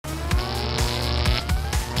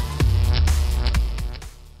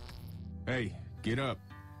Get up.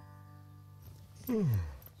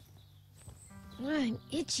 I'm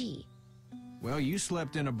itchy. Well, you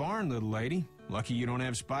slept in a barn, little lady. Lucky you don't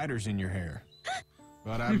have spiders in your hair.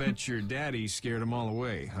 But I bet your daddy scared them all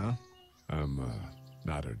away, huh? I'm,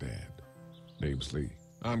 not her dad. Name's Lee.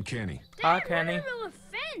 I'm Kenny. Hi, Dad, Kenny. we're gonna build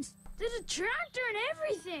a fence. There's a tractor and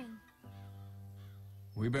everything.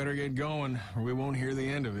 We better get going, or we won't hear the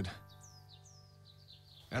end of it.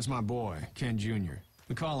 That's my boy, Ken Jr.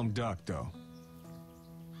 We call him Duck, though.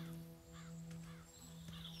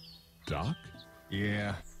 Doc?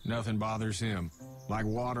 Yeah, nothing bothers him. Like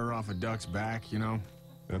water off a duck's back, you know?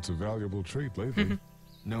 That's a valuable trait lately.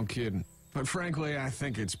 No kidding. But frankly, I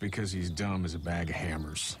think it's because he's dumb as a bag of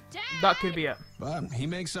hammers. Dad! That could be it. But he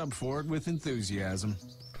makes up for it with enthusiasm.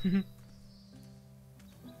 The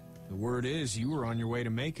word is you were on your way to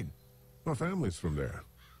Macon. My family's from there.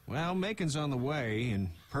 Well, Macon's on the way, and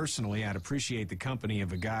personally, I'd appreciate the company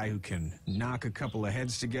of a guy who can knock a couple of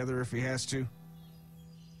heads together if he has to.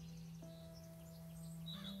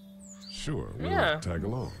 Sure, we'll Yeah. tag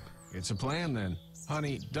along. It's a plan, then.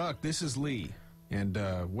 Honey, Duck, this is Lee. And,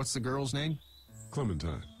 what's the girl's name?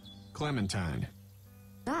 Clementine. Clementine.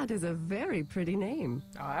 That is a very pretty name.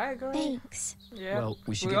 I agree. Thanks. Yeah. Well,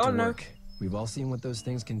 we should we get all to know. work. We've all seen what those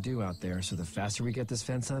things can do out there, so the faster we get this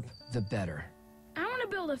fence up, the better. I want to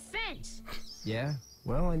build a fence. Yeah?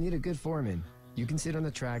 Well, I need a good foreman. You can sit on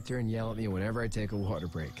the tractor and yell at me whenever I take a water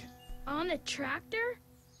break. On the tractor?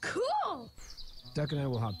 Cool! Duck and I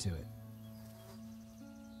will hop to it.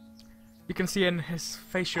 You can see in his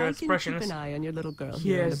facial I can keep expressions. an eye on your little girl He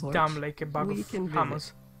here on the is porch. dumb like a bag We of can visit.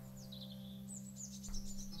 hammers.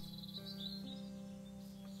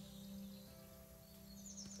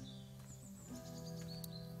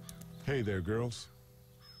 Hey there, girls.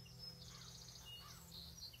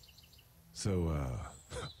 So,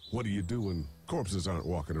 what do you do when corpses aren't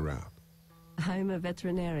walking around? I'm a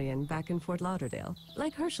veterinarian back in Fort Lauderdale.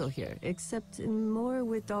 Like Herschel here, except more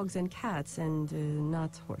with dogs and cats and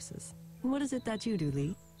not horses. What is it that you do,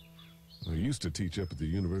 Lee? I used to teach up at the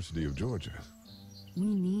University of Georgia. We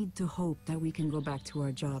need to hope that we can go back to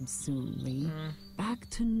our jobs soon, Lee. Back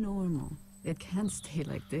to normal. It can't stay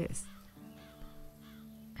like this.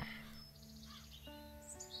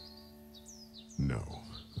 No,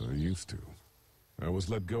 I used to. I was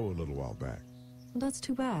let go a little while back. That's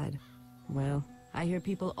too bad. Well, I hear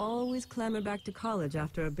people always clamor back to college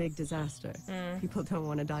after a big disaster. People don't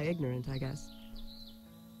want to die ignorant, I guess.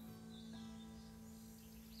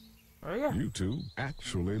 Oh yeah. You two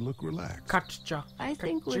actually look relaxed. Gotcha. I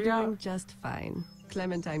think we're Gotcha. doing just fine.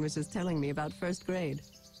 Clementine was just telling me about first grade.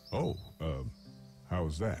 Oh,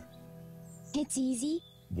 how's that? It's easy.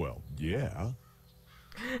 Well, yeah.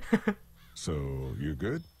 So, you're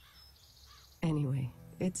good? Anyway,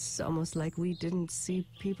 it's almost like we didn't see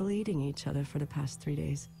people eating each other for the past 3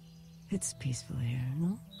 days. It's peaceful here,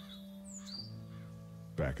 no?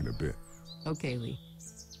 Back in a bit. Okay, Lee.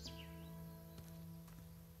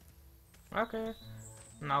 Okay.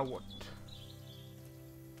 Now what?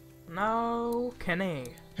 Now Kenny.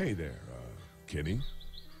 Hey there, Kenny.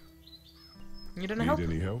 Need any Need help?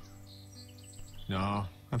 any help? No,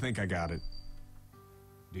 I think I got it.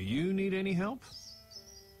 Do you need any help?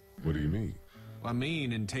 What do you mean? I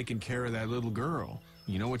mean, in taking care of that little girl.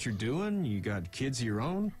 You know what you're doing? You got kids of your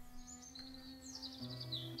own?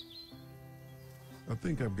 I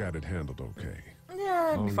think I've got it handled okay. Yeah,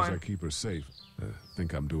 As it'll long be as I fine. keep her safe, I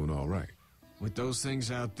think I'm doing all right. With those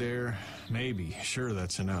things out there, maybe, sure,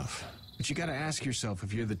 that's enough. But you gotta ask yourself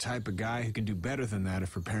if you're the type of guy who can do better than that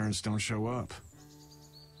if her parents don't show up.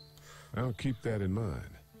 I'll keep that in mind.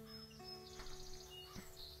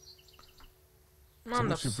 So Man,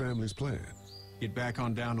 what's your that's- family's plan? Get back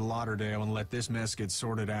on down to Lauderdale and let this mess get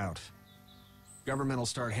sorted out. Government will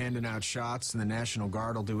start handing out shots and the National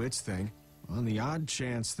Guard will do its thing. On the odd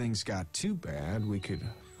chance things got too bad, we could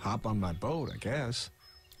hop on my boat, I guess.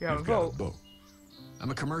 Yeah, You've got a vote. boat. I'm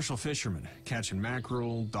a commercial fisherman, catching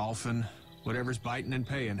mackerel, dolphin, whatever's biting and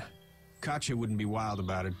paying. Katya wouldn't be wild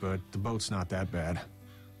about it, but the boat's not that bad.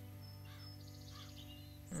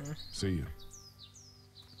 See you.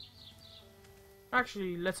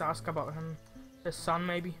 Actually, let's ask about him. His son,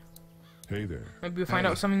 maybe. Hey there. Maybe we'll find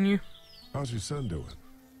Hey. out something new. How's your son doing?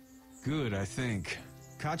 Good, I think.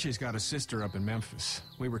 Katya's got a sister up in Memphis.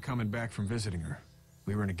 We were coming back from visiting her.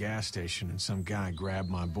 We were in a gas station and some guy grabbed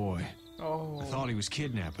my boy. I Oh. thought he was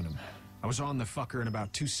kidnapping him. I was on the fucker in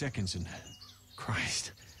about 2 seconds and...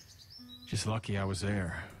 Christ. Just lucky I was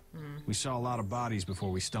there. We saw a lot of bodies before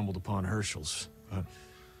we stumbled upon Herschel's. But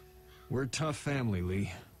we're a tough family,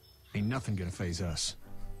 Lee. Ain't nothing gonna phase us.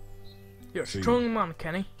 You're a See. strong man,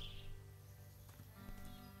 Kenny.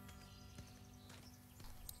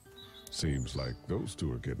 Seems like those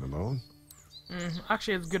two are getting along.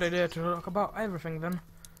 Actually, it's a good idea to talk about everything then.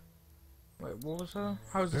 Wait, what was that?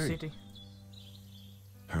 How's the Hey. city?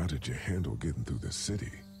 How did you handle getting through the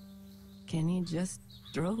city? Kenny just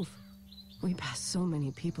drove. We passed so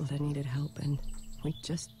many people that needed help, and we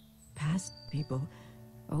just passed people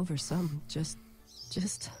over some. Just.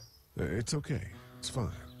 It's okay. It's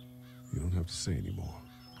fine. You don't have to say anymore.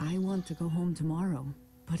 I want to go home tomorrow,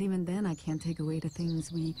 but even then I can't take away the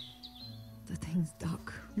things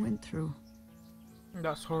Doc went through.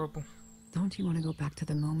 That's horrible. Don't you want to go back to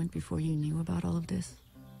the moment before you knew about all of this?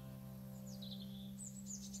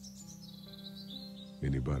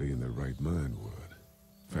 Anybody in their right mind would.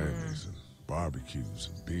 Families and barbecues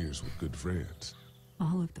and beers with good friends.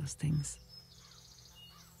 All of those things.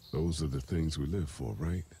 Those are the things we live for,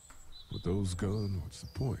 right? With those gone, what's the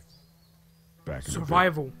point? Back in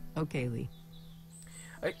Survival. Okay, Lee.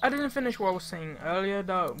 I didn't finish what I was saying earlier,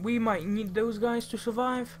 that we might need those guys to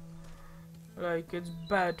survive. Like, it's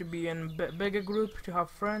bad to be in a bigger group, to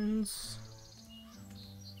have friends,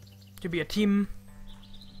 to be a team.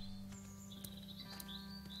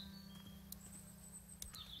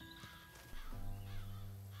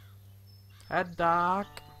 At dark.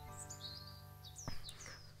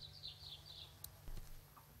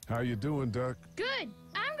 How you doing, Duck? Good.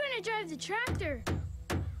 I'm gonna drive the tractor.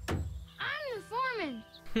 I'm the foreman.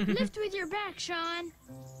 Lift with your back, Sean.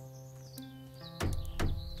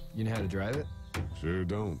 You know how to drive it? Sure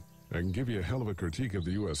don't. I can give you a hell of a critique of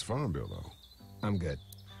the U.S. Farm Bill, though. I'm good.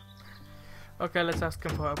 Okay, let's ask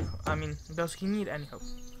him for help. I mean, does he need any help?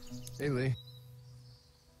 Hey, Lee.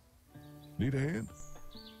 Need a hand?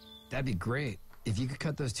 That'd be great. If you could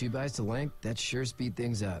cut those 2x to length, that'd sure speed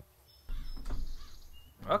things up.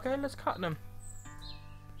 Okay, let's cut them.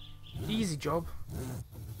 Easy job.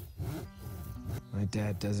 My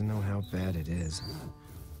dad doesn't know how bad it is.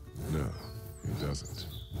 No, he doesn't.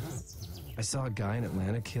 I saw a guy in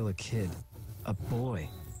Atlanta kill a kid. A boy.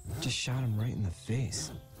 Just shot him right in the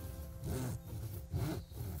face.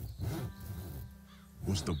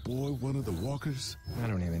 Was the boy one of the walkers? I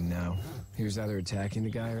don't even know. He was either attacking the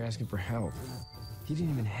guy or asking for help. He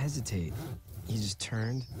didn't even hesitate. He just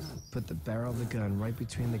turned, put the barrel of the gun right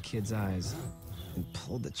between the kid's eyes, and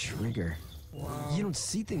pulled the trigger. Wow. You don't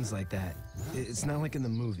see things like that. It's not like in the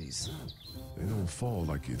movies. They don't fall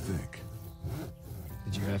like you think.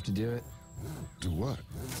 Did you have to do it? Do what?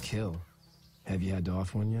 Kill. Have you had to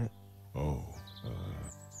off one yet? Oh,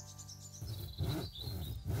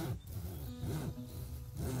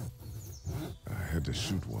 I had to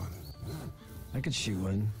shoot one. I could shoot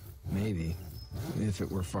one, maybe, if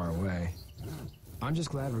it were far away. I'm just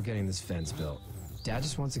glad we're getting this fence built. Dad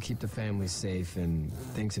just wants to keep the family safe and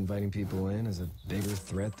thinks inviting people in is a bigger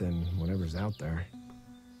threat than whatever's out there.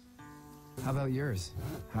 How about yours?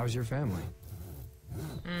 How's your family?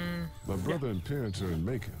 My brother and parents are in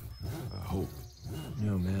Macon. I hope.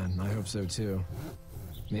 Oh man, I hope so too.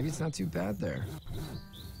 Maybe it's not too bad there.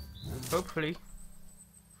 Hopefully.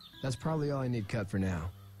 That's probably all I need cut for now.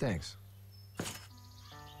 Thanks.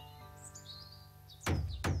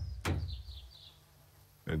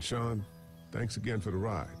 And Sean, thanks again for the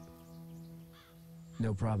ride.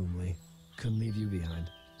 No problem, Lee. Couldn't leave you behind.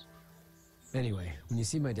 Anyway, when you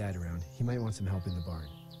see my dad around, he might want some help in the barn.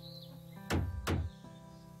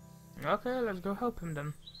 Okay, let's go help him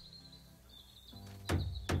then.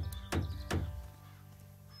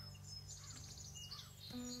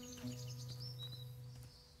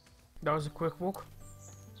 That was a quick walk.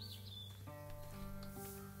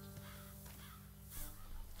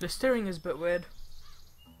 The steering is a bit weird.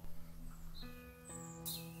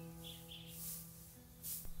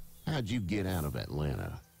 How'd you get out of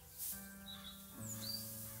Atlanta?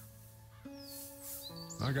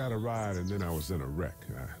 I got a ride and then I was in a wreck.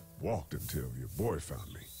 I walked until your boy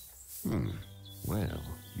found me. Well,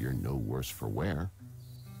 you're no worse for wear.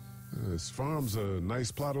 This farm's a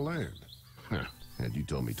nice plot of land. Had you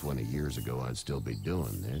told me 20 years ago I'd still be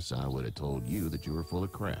doing this, I would have told you that you were full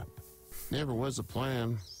of crap. Never was a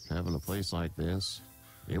plan, having a place like this.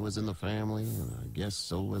 It was in the family, and I guess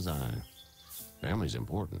so was I. Family's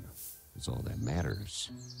important. It's all that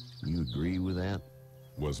matters. You agree with that?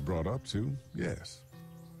 Was brought up to, yes.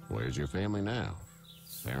 Where's your family now?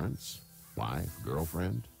 Parents? Wife?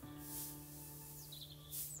 Girlfriend?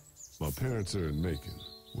 My parents are in Macon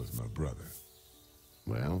with my brother.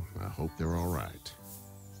 Well, I hope they're all right.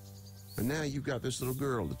 And now you've got this little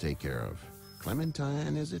girl to take care of.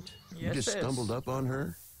 Clementine, is it? Yes, You just it is. stumbled up on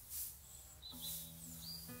her?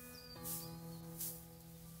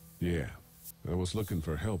 Yeah, I was looking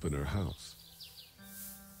for help in her house.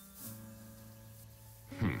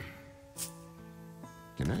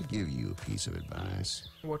 Can I give you a piece of advice?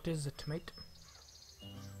 What is it, mate?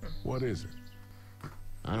 What is it?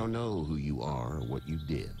 I don't know who you are or what you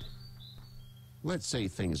did. Let's say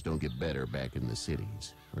things don't get better back in the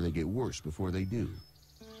cities, or they get worse before they do.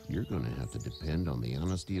 You're gonna have to depend on the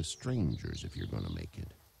honesty of strangers if you're gonna make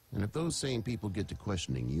it. And if those same people get to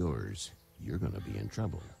questioning yours, you're gonna be in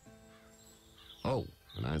trouble. Oh,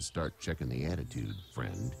 and I'd start checking the attitude,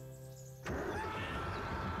 friend.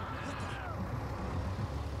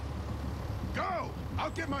 Go! I'll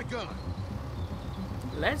get my gun!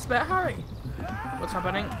 Let's bet hurry. What's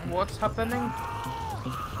happening? What's happening?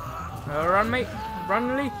 Run, mate.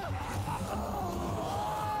 Run, Lee.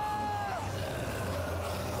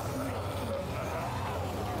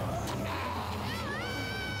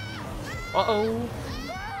 Uh-oh.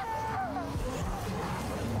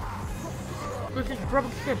 Quickly, grab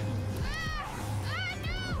a kid.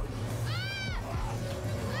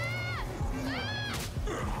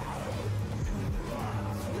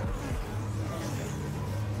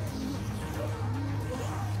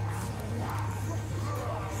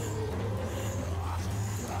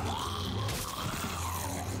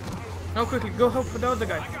 Now quickly, go help the other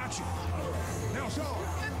guy. I got you. Now, so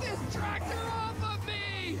Get this tractor off of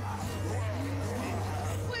me!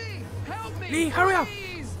 Lee, help me! Lee, hurry up!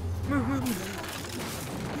 Please! Move, move, move.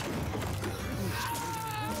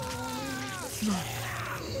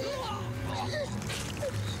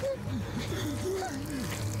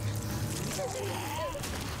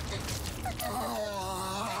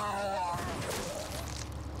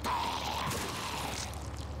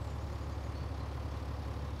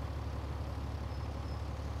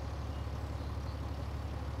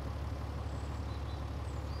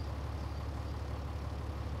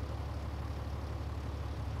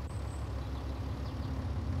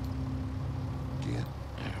 Get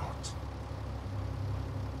out.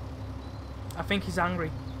 I think he's angry.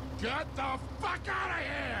 Get the fuck out of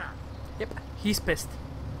here! Yep, he's pissed.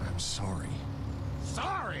 I'm sorry.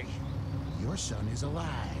 Sorry! Your son is alive.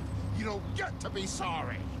 You don't get to be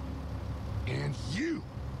sorry. And you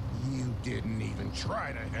didn't even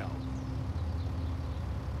try to help.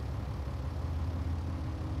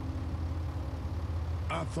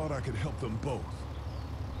 I thought I could help them both.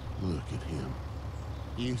 Look at him.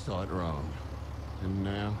 You thought wrong. And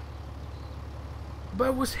now, But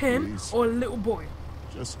it was him Please. or a little boy.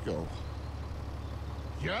 Just go.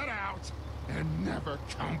 Get out and never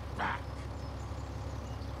come back.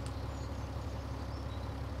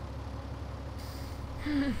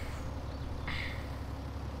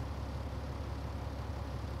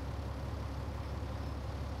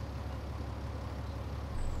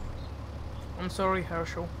 I'm sorry,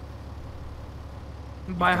 Herschel.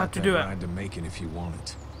 But I had to do Got it. that ride to Macon if you want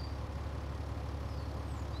it.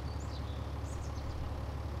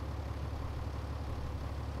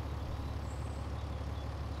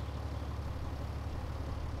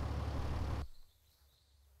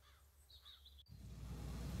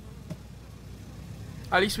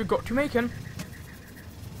 At least we got to Macon.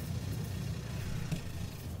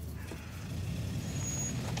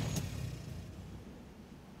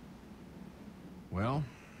 Well,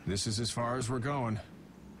 this is as far as we're going.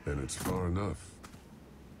 And it's far enough.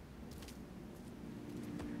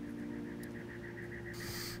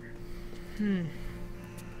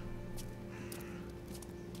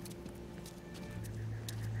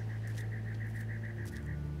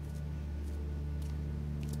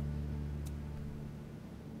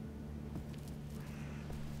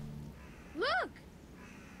 Look!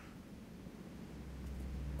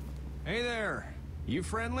 Hey there. You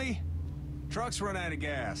friendly? Truck's run out of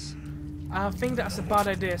gas. I think that's a bad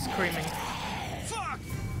idea, screaming. Fuck!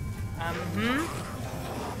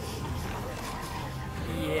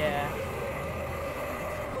 Yeah.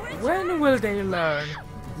 When will they learn?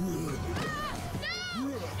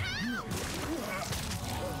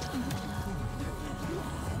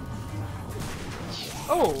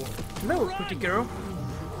 Oh, hello, pretty girl.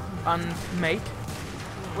 And mate,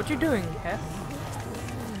 what you doing here?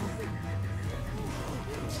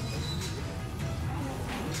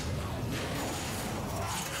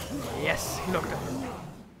 Yes, he looked at her.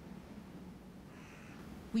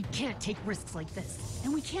 We can't take risks like this.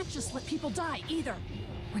 And we can't just let people die, either.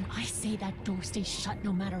 When I say that door stays shut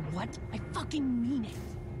no matter what, I fucking mean it.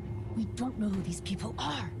 We don't know who these people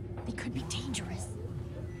are. They could be dangerous.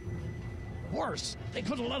 Worse, they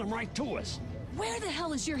could have let them right to us. Where the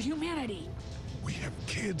hell is your humanity? We have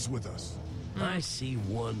kids with us. I see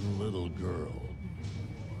one little girl.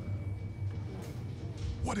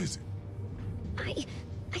 What is it?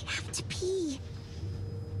 I have to pee.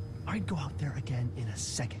 I'd go out there again in a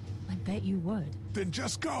second. I bet you would. Then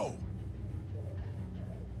just go.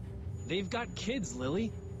 They've got kids,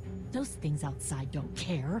 Lily. Those things outside don't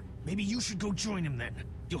care. Maybe you should go join him then.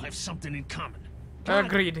 You'll have something in common.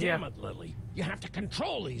 Agreed, God damn yeah. it, Lily. You have to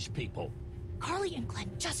control these people. Carly and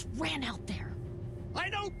Glenn just ran out there. I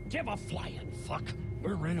don't give a flying fuck.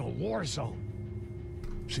 We're in a war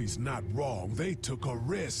zone. She's not wrong. They took a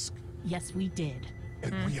risk. Yes, we did.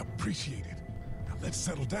 And we appreciate it. Now let's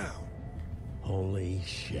settle down. Holy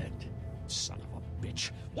shit. Son of a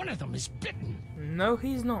bitch. One of them is bitten. No,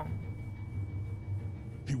 he's not.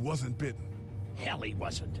 He wasn't bitten. Hell, he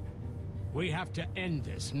wasn't. We have to end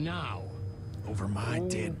this now. Over my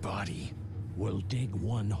dead body. We'll dig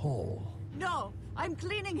one hole. No, I'm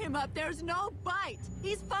cleaning him up. There's no bite.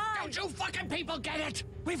 He's fine. Don't you fucking people get it?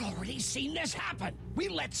 We've already seen this happen. We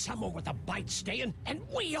let someone with a bite stay in, and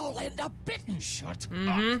we all end up bitten. Shut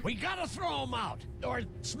up. We gotta throw him out, or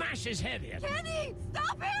smash his head in. Kenny,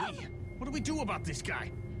 stop him! What do we do about this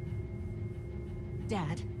guy?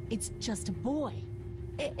 Dad, it's just a boy.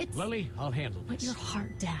 It's... Lily, I'll handle But this. your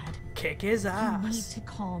heart, Dad. Kick his You need ass. to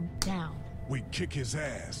calm down. We kick his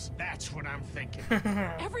ass. That's what I'm thinking.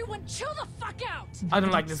 Everyone chill the fuck out! I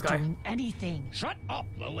don't like this guy. Doing anything. Shut up,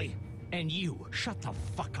 Lily. And you, shut the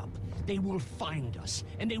fuck up. They will find us,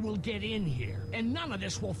 and they will get in here, and none of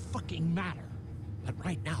this will fucking matter. But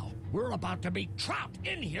right now, we're about to be trapped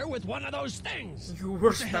in here with one of those things. You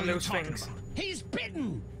worse the hell than are you those talking things. about? He's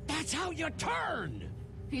bitten. That's how you turn.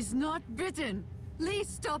 He's not bitten. Lee,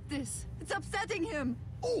 stop this. It's upsetting him.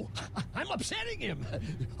 Oh, I'm upsetting him.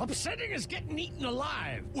 Upsetting is getting eaten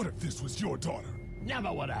alive. What if this was your daughter?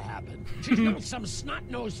 Never would have happened. She's not some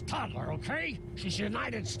snot-nosed toddler, okay? She's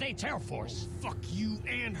United States Air Force. Fuck you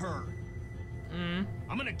and her.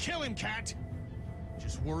 I'm gonna kill him, Cat.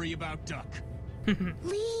 Just worry about Duck.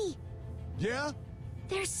 Lee, Yeah?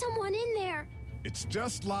 there's someone in there. It's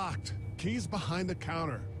just locked. Key's behind the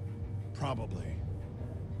counter. Probably.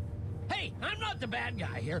 Hey, I'm not the bad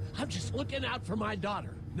guy here. I'm just looking out for my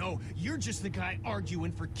daughter. No, you're just the guy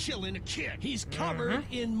arguing for killing a kid. He's covered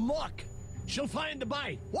in muck. She'll find the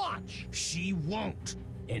bite. Watch. She won't.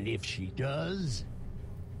 And if she does,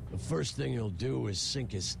 the first thing he'll do is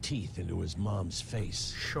sink his teeth into his mom's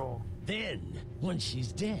face. Sure. Then, once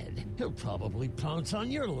she's dead, he'll probably pounce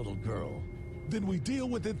on your little girl. Then we deal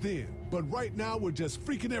with it then. But right now, we're just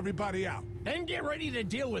freaking everybody out. Then get ready to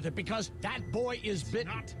deal with it, because that boy is bitten.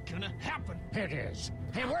 Not gonna happen. It is.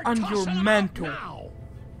 And we're And tossing you're him out mental. now.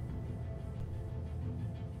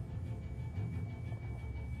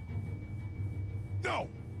 No!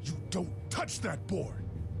 You don't touch that board!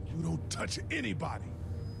 You don't touch anybody!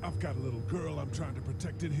 I've got a little girl I'm trying to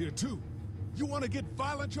protect in here, too. You want to get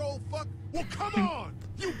violent, you old fuck? Well, come on!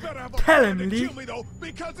 You better have a Tell plan him, to Lee. kill me, though,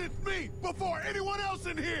 because it's me before anyone else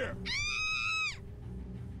in here!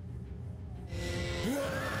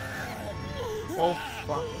 Oh,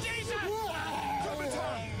 fuck.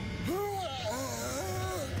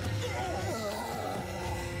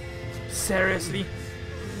 Seriously?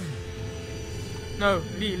 No,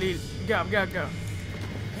 Lee, go. Go.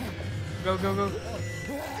 Get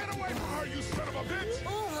away from her, you son of a bitch!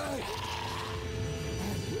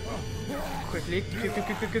 Quickly, quick.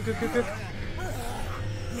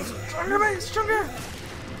 Stronger, man, stronger!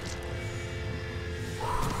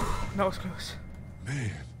 That was close.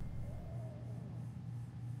 Man.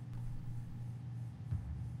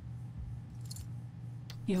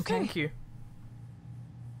 You okay? Thank you.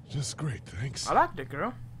 Just great, thanks. I like the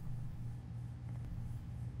girl.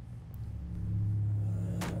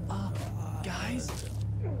 Guys?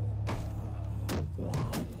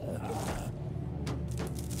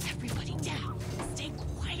 Everybody down. Stay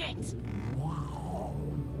quiet.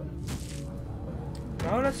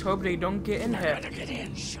 Now let's hope they don't get in here. Better get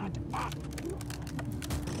in. Shut up.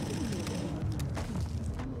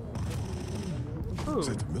 Ooh. Is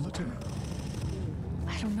it the military?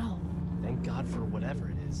 I don't know. Thank God for whatever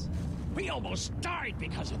it is. We almost died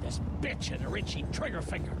because of this bitch and her itchy trigger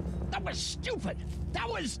finger. That was stupid. That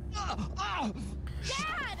was...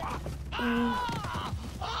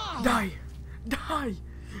 Die! Die!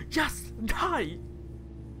 Just die!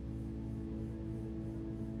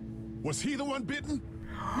 Was he the one bitten?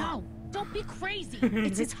 No, don't be crazy.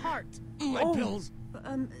 It's his heart. My pills.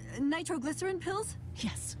 Nitroglycerin pills?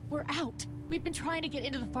 Yes, we're out. We've been trying to get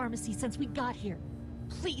into the pharmacy since we got here.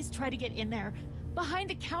 Please try to get in there. Behind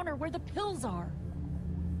the counter where the pills are.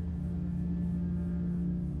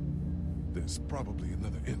 There's probably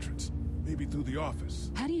another entrance. Maybe through the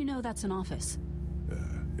office. How do you know that's an office?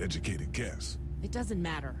 Educated guess. It doesn't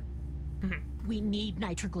matter. We need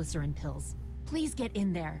nitroglycerin pills. Please get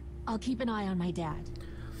in there. I'll keep an eye on my dad.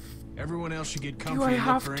 Everyone else should get I comfy and look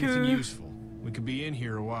have for to? anything useful. We could be in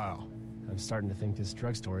here a while. I'm starting to think this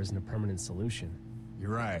drugstore isn't a permanent solution.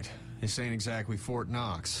 You're right. This ain't exactly Fort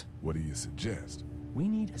Knox. What do you suggest? We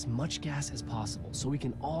need as much gas as possible so we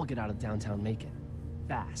can all get out of downtown Macon.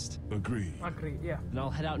 Fast. Agreed. Agreed, yeah. Then I'll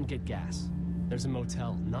head out and get gas. There's a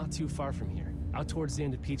motel not too far from here, out towards the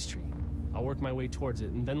end of Peachtree. I'll work my way towards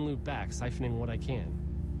it and then loop back, siphoning what I can.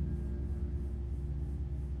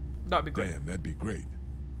 That'd be great. Damn, that'd be great.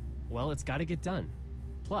 Well, it's gotta get done.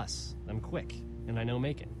 Plus, I'm quick, and I know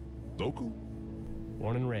Macon. Local?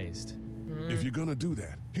 Born and raised. If you're gonna do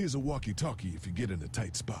that, here's a walkie-talkie if you get in a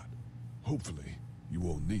tight spot. Hopefully, you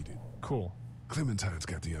won't need it. Cool. Clementine's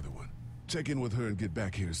got the other one. Check in with her and get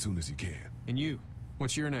back here as soon as you can. And you,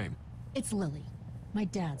 what's your name? It's Lily. My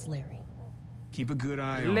dad's Larry. Keep a good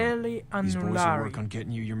eye on Lily and These boys will Larry. work on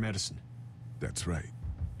getting you your medicine. That's right.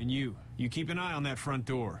 And you keep an eye on that front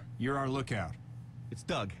door. You're our lookout. It's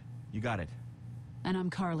Doug. You got it. And I'm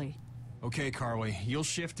Carly. Okay, Carly, you'll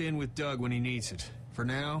shift in with Doug when he needs it. For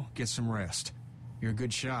now, get some rest. You're a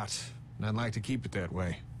good shot, and I'd like to keep it that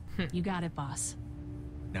way. You got it, boss.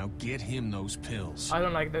 Now get him those pills. I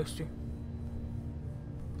don't like those two.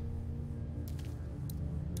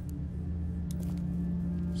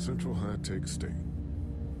 Central High Tech State.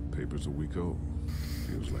 Paper's a week old.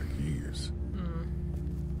 Feels like years.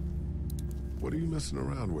 What are you messing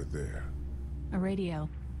around with there? A radio.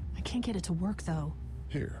 I can't get it to work, though.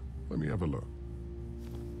 Here, let me have a look.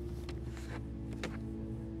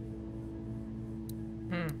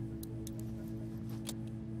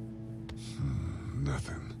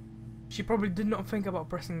 Nothing. She probably did not think about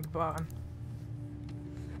pressing the button.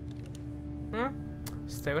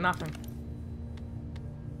 Still nothing.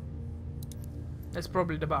 It's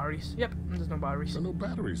probably the batteries. Yep, there's no batteries. There are no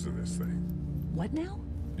batteries in this thing. What now?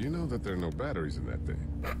 You know that there are no batteries in that thing.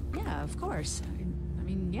 Yeah, of course. I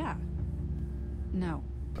mean, yeah. No.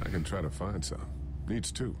 I can try to find some.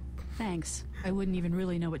 Needs two. Thanks. I wouldn't even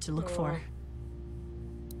really know what to look for.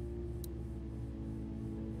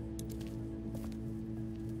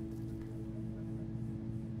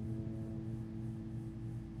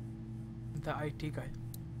 The IT guy.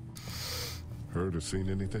 Heard or seen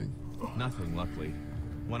anything? Nothing, luckily.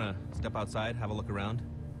 Wanna step outside, have a look around?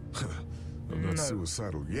 I'm not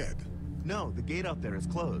suicidal yet. No, the gate out there is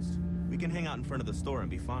closed. We can hang out in front of the store and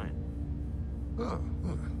be fine.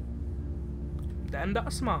 Then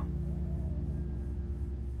that's smart.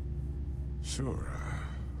 Sure.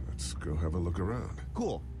 Let's go have a look around.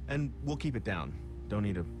 Cool. And we'll keep it down. Don't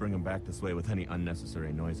need to bring them back this way with any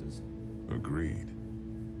unnecessary noises. Agreed.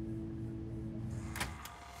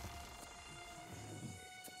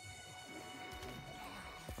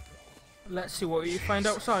 Let's see what we find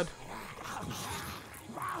outside.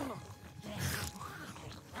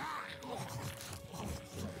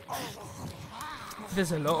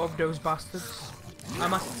 There's a lot of those bastards, I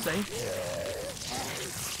must say.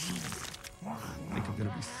 I think I'm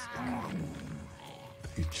gonna be sick.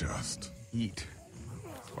 They just eat.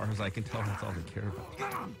 As far as I can tell, that's all they care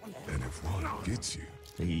about. And if one gets you,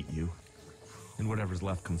 they eat you. And whatever's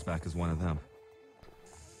left comes back as one of them.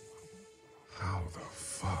 How the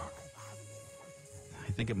fuck?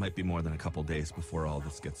 I think it might be more than a couple days before all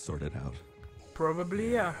this gets sorted out.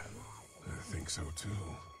 Probably, yeah. I think so too.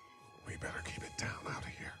 We better keep it down out of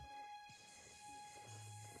here.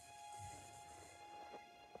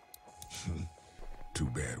 Too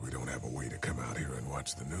bad we don't have a way to come out here and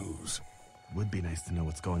watch the news. Would be nice to know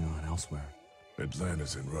what's going on elsewhere.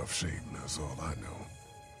 Atlanta's in rough shape, and that's all I know.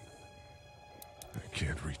 I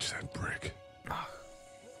can't reach that brick.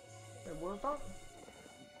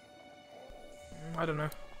 I don't know.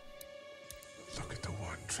 Look at the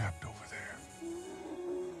one trapped over there.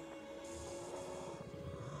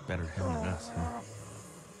 Better him than us, huh?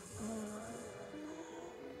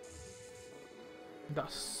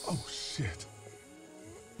 That's... Oh, shit.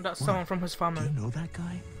 That's someone from his family. Do you know that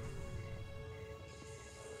guy?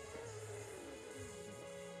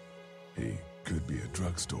 He could be a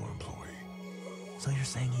drugstore employee. So you're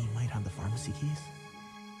saying he might have the pharmacy keys?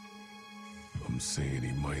 I'm saying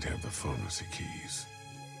he might have the pharmacy keys.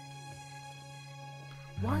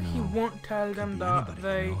 Why he won't tell them that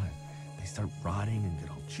they start rotting and get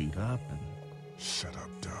all chewed up and... Shut up,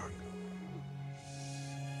 Doug.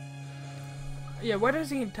 Yeah, why does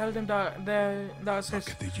he tell them that that's his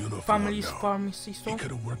family's pharmacy store? He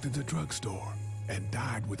could have worked at the drugstore and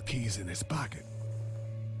died with keys in his pocket.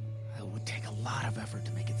 It would take a lot of effort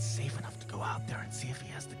to make it safe enough to go out there and see if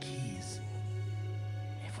he has the keys.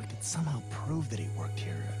 If we could somehow prove that he worked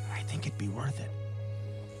here, I think it'd be worth it.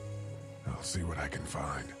 I'll see what I can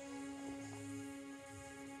find.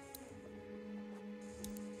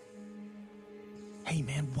 Hey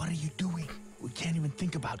man, what are you doing? We can't even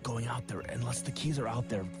think about going out there unless the keys are out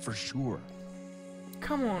there for sure.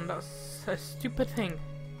 Come on, that's a stupid thing.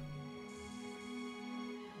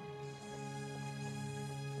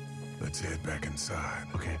 Let's head back inside.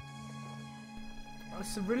 Okay.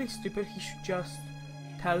 That's really stupid. He should just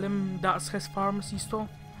tell him that's his pharmacy store.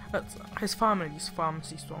 That's his family's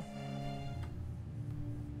pharmacy store.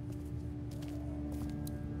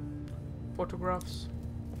 Photographs.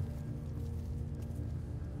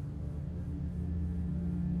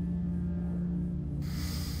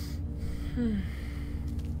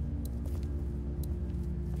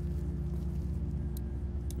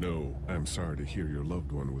 No, I'm sorry to hear your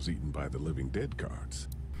loved one was eaten by the living dead cards.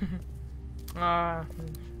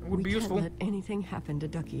 Would be useful. We can't let anything happen to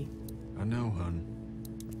Ducky. I know, hun.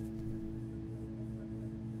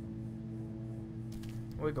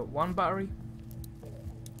 We got one battery.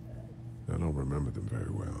 I don't remember them very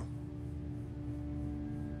well.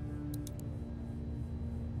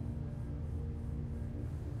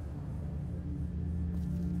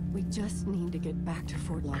 We just need to get back to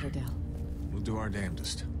Fort Lauderdale. We'll do our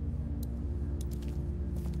damnedest.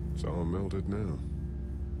 It's all melted now.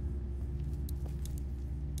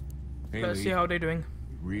 Hey, Let's Lee, see how they're doing.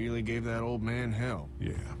 really gave that old man hell.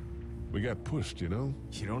 Yeah. We got pushed, you know?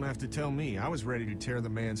 You don't have to tell me. I was ready to tear the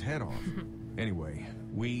man's head off. Anyway,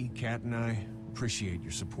 we, Kat and I, appreciate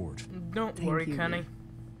your support. Don't Thank worry, you, Kenny. Lee.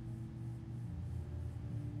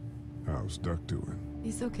 How's Duck doing?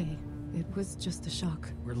 He's okay. It was just a shock.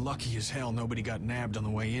 We're lucky as hell nobody got nabbed on the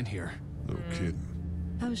way in here. No kidding.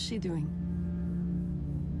 How's she doing?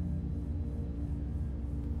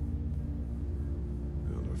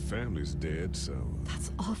 Well, her family's dead, so...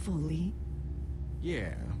 That's awful, Lee.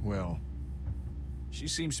 Yeah, well, she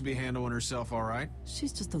seems to be handling herself all right.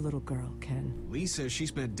 She's just a little girl, Ken. Lee says she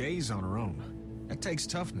spent days on her own. That takes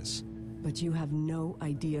toughness. But you have no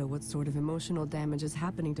idea what sort of emotional damage is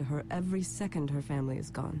happening to her every second her family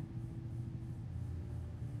is gone.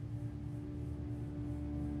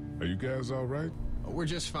 Are you guys all right? Oh, we're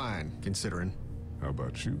just fine, considering. How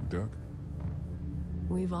about you, Duck?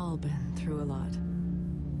 We've all been through a lot.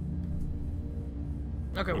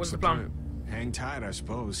 Okay, what's the plan? Hang tight, I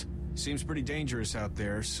suppose. Seems pretty dangerous out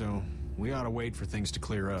there, so we ought to wait for things to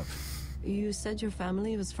clear up. You said your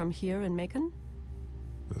family was from here in Macon?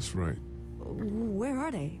 That's right. Where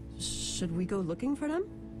are they? Should we go looking for them?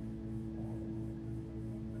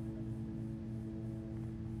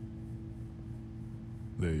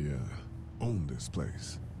 They, own this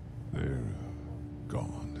place. They're,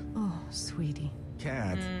 gone. Oh, sweetie.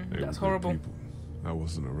 Kat. They were That's good horrible. people. I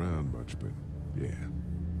wasn't around much, but yeah,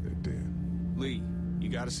 they're dead. Lee, you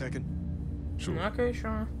got a second? Sure. Okay,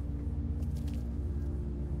 sure.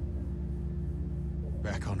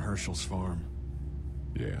 Back on Herschel's farm.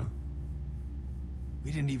 Yeah.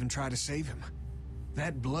 We didn't even try to save him.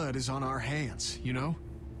 That blood is on our hands, you know?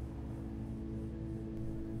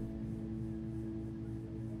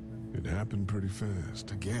 It happened pretty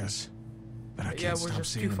fast. I guess. But I Yeah, can't we're stop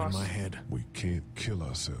just seeing too him in fast. my head. We can't kill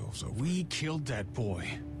ourselves over We killed that boy.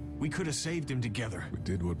 We could have saved him together. We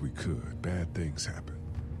did what we could. Bad things happen.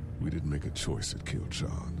 We didn't make a choice that killed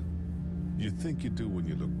Sean. You think you do when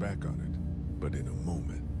you look back on it, but in a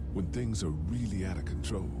moment, when things are really out of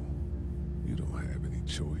control, you don't have any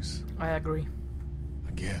choice. I agree.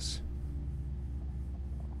 I guess.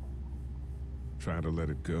 Try to let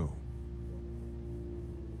it go.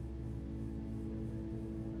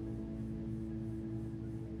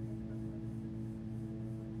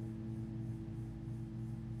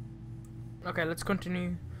 Okay, let's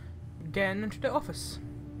continue getting into the office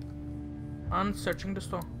and searching the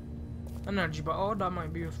store. Energy bottle, that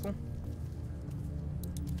might be useful.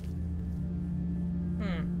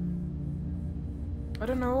 I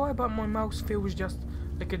don't know why, but my mouse feels just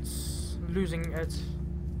like it's losing its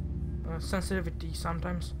sensitivity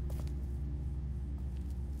sometimes.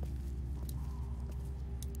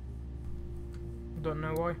 Don't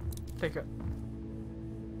know why. Take it.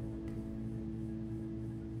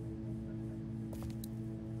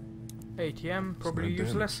 ATM, probably It's not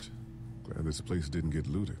useless. damaged. Glad this place didn't get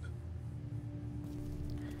looted.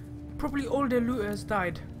 Probably all the looters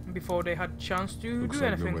died before they had chance to Looks do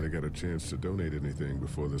like anything. nobody got a chance to donate anything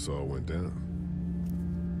before this all went down.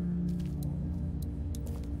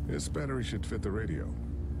 This battery should fit the radio.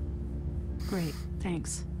 Great,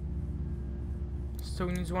 thanks. So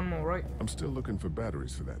we need one more, right? I'm still looking for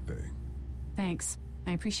batteries for that thing. Thanks.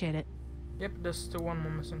 I appreciate it. Yep, there's still one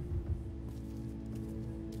more missing.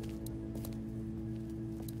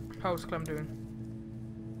 How's Clem doing?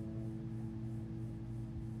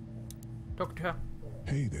 Talk to her.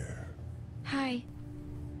 Hey there. Hi.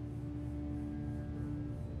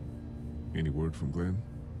 Any word from Glenn?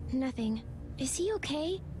 Nothing. Is he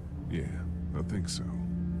okay? Yeah, I think so.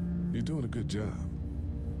 You're doing a good job.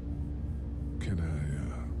 Can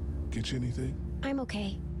I, get you anything? I'm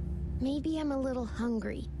okay. Maybe I'm a little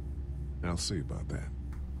hungry. I'll see about that.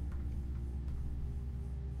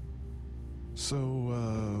 So,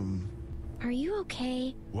 Are you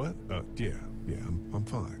okay? what? Yeah, I'm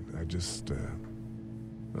fine. I just,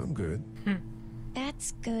 I'm good.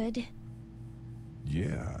 That's good.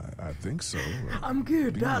 Yeah, I think so. I'm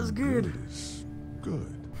good, being that's good. is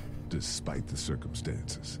good, despite the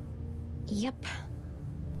circumstances. Yep.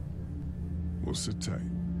 We'll sit tight.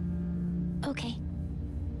 Okay.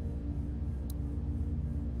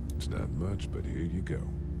 It's not much, but here you go.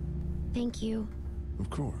 Thank you. Of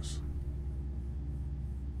course.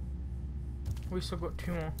 We still got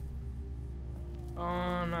 2 more.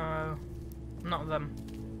 Oh no. Not them.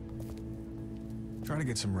 Try to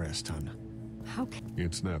get some rest, hon. How can...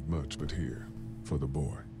 It's not much, but here, for the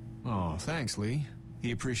boy. Oh, thanks, Lee.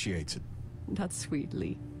 He appreciates it. That's sweet,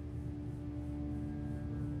 Lee.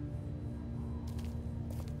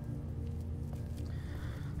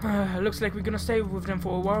 Looks like we're gonna stay with them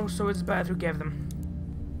for a while, so it's better to give them.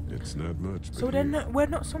 It's not much, but So then we're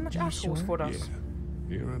not so much assholes sure? for us.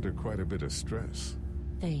 Yeah, you're under quite a bit of stress.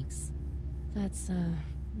 Thanks. That's,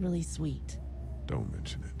 really sweet. Don't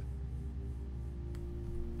mention it.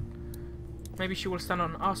 Maybe she will stand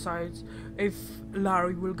on our sides if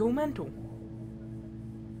Larry will go mental.